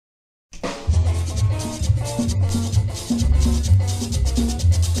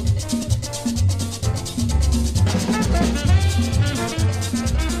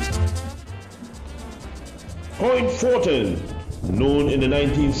Fortin, known in the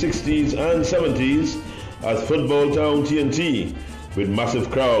 1960s and 70s as Football Town TNT, with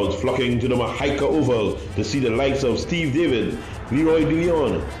massive crowds flocking to the Mahaika Oval to see the likes of Steve David, Leroy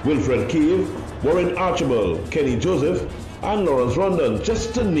DeLeon, Wilfred Cave, Warren Archibald, Kenny Joseph, and Lawrence Rondon,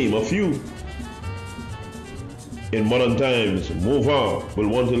 just to name a few. In modern times, Mova will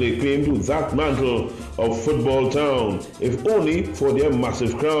want to lay claim to that mantle of Football Town, if only for their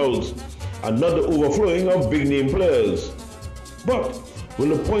massive crowds and not the overflowing of big-name players. But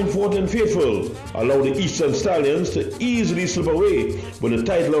will the Fortin faithful allow the Eastern Stallions to easily slip away with the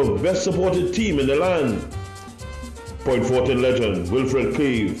title of best supported team in the land? Fortin legend Wilfred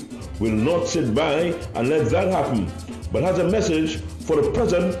Cave will not sit by and let that happen, but has a message for the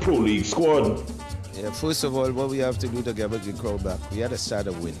present Pro League squad. Yeah, first of all, what we have to do to get the crowd back, we had to start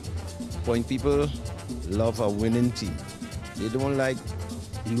a win. Point people love a winning team. They don't like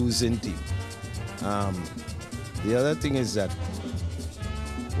losing team. The other thing is that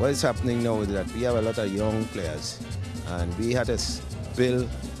what is happening now is that we have a lot of young players, and we had to build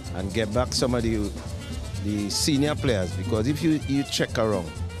and get back some of the senior players, because if you check around,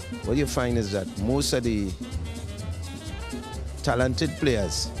 what you find is that most of the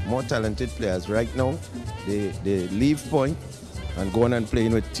more talented players right now, they leave Point and go on and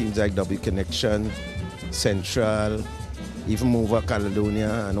playing with teams like W Connection, Central, even Mova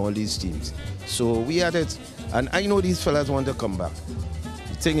Caledonia, and all these teams. So we had it, and I know these fellas want to come back.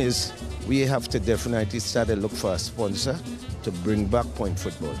 The thing is, we have to definitely start to look for a sponsor to bring back Point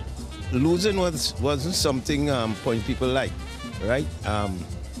football. Losing wasn't something Point people like, right? I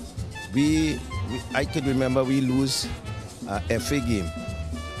can remember we lose a FA game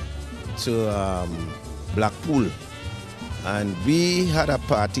to Blackpool, and we had a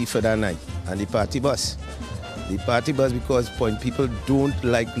party for that night, and the party bus because Point people don't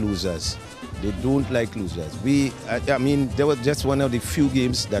like losers. They don't like losers. I mean, there was just one of the few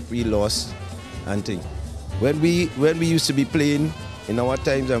games that we lost, and thing. When we used to be playing in our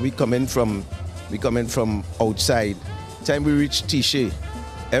times, and we coming from outside, time we reached Tiche,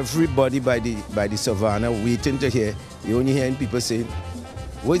 everybody by the savannah waiting to hear. You only hearing people saying,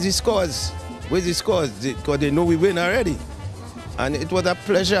 "Where's the scores? Where's the scores?" Because they know we win already. And it was a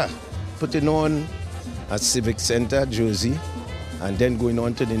pleasure putting on a Civic Center jersey and then going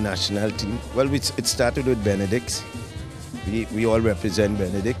on to the national team. Well, it started with Benedict's. We all represent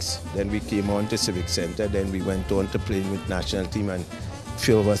Benedict's. Then we came on to Civic Center. Then we went on to playing with national team, and a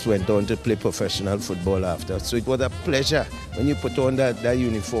few of us went on to play professional football after. So it was a pleasure when you put on that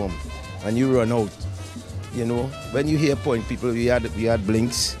uniform and you run out. You know, when you hear Point people, we had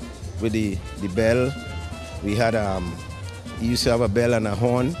blinks with the bell. We had you used to have a bell and a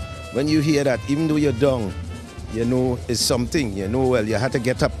horn. When you hear that, even though you're down, you know it's something. You know, well, you had to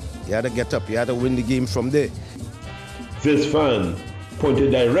get up. You had to get up. You had to win the game from there. This fan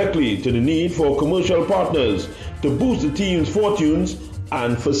pointed directly to the need for commercial partners to boost the team's fortunes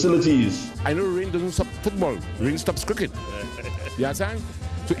and facilities. I know rain doesn't stop football. Rain stops cricket. You understand?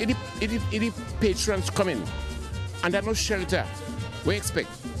 So any patrons come in and there's no shelter, we expect.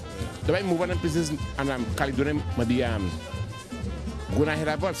 The way move on in business and Caledonia maybe going ahead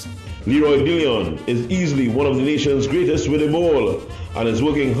of us. Leroy DeLeon is easily one of the nation's greatest with the ball and is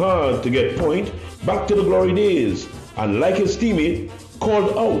working hard to get Point back to the glory days, and like his teammate,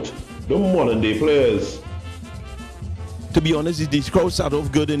 called out the modern day players. To be honest, the crowd started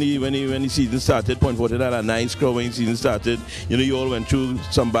off good when the season started. Point Fortin had a nice crowd when the season started. You know, you all went through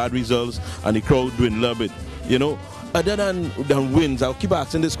some bad results and the crowd dwindled a bit. You know, other than wins, I'll keep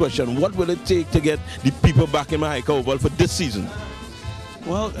asking this question: what will it take to get the people back in Mahaika Oval for this season?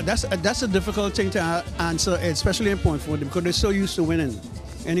 Well, that's a difficult thing to answer, especially in Point Fortin, because they're so used to winning.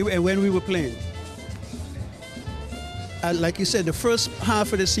 Anyway, when we were playing, like you said, the first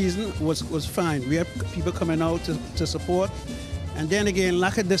half of the season was fine. We had people coming out to support, and then again,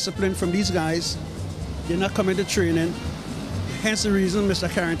 lack of discipline from these guys. They're not coming to training. Hence the reason Mr.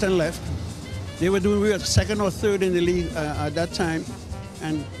 Carrington left. We were second or third in the league at that time,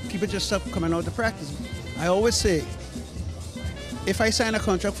 and people just stopped coming out to practice. I always say, if I sign a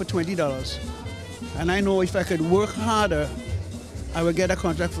contract for $20, and I know if I could work harder, I would get a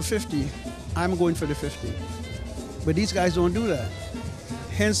contract for $50, I'm going for the $50. But these guys don't do that.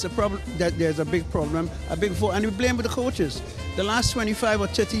 Hence the problem, that there's a big problem, and we blame the coaches. The last 25 or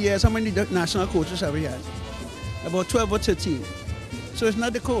 30 years, how many national coaches have we had? About 12 or 13. So it's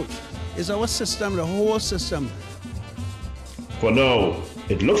not the coach, it's our system, the whole system. For now,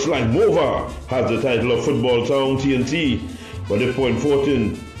 it looks like Mova has the title of Football Town TNT, but if Point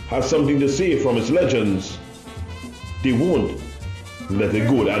Fortin has something to say from its legends, they won't let it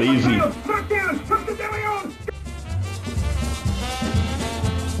go that easy. Thank you.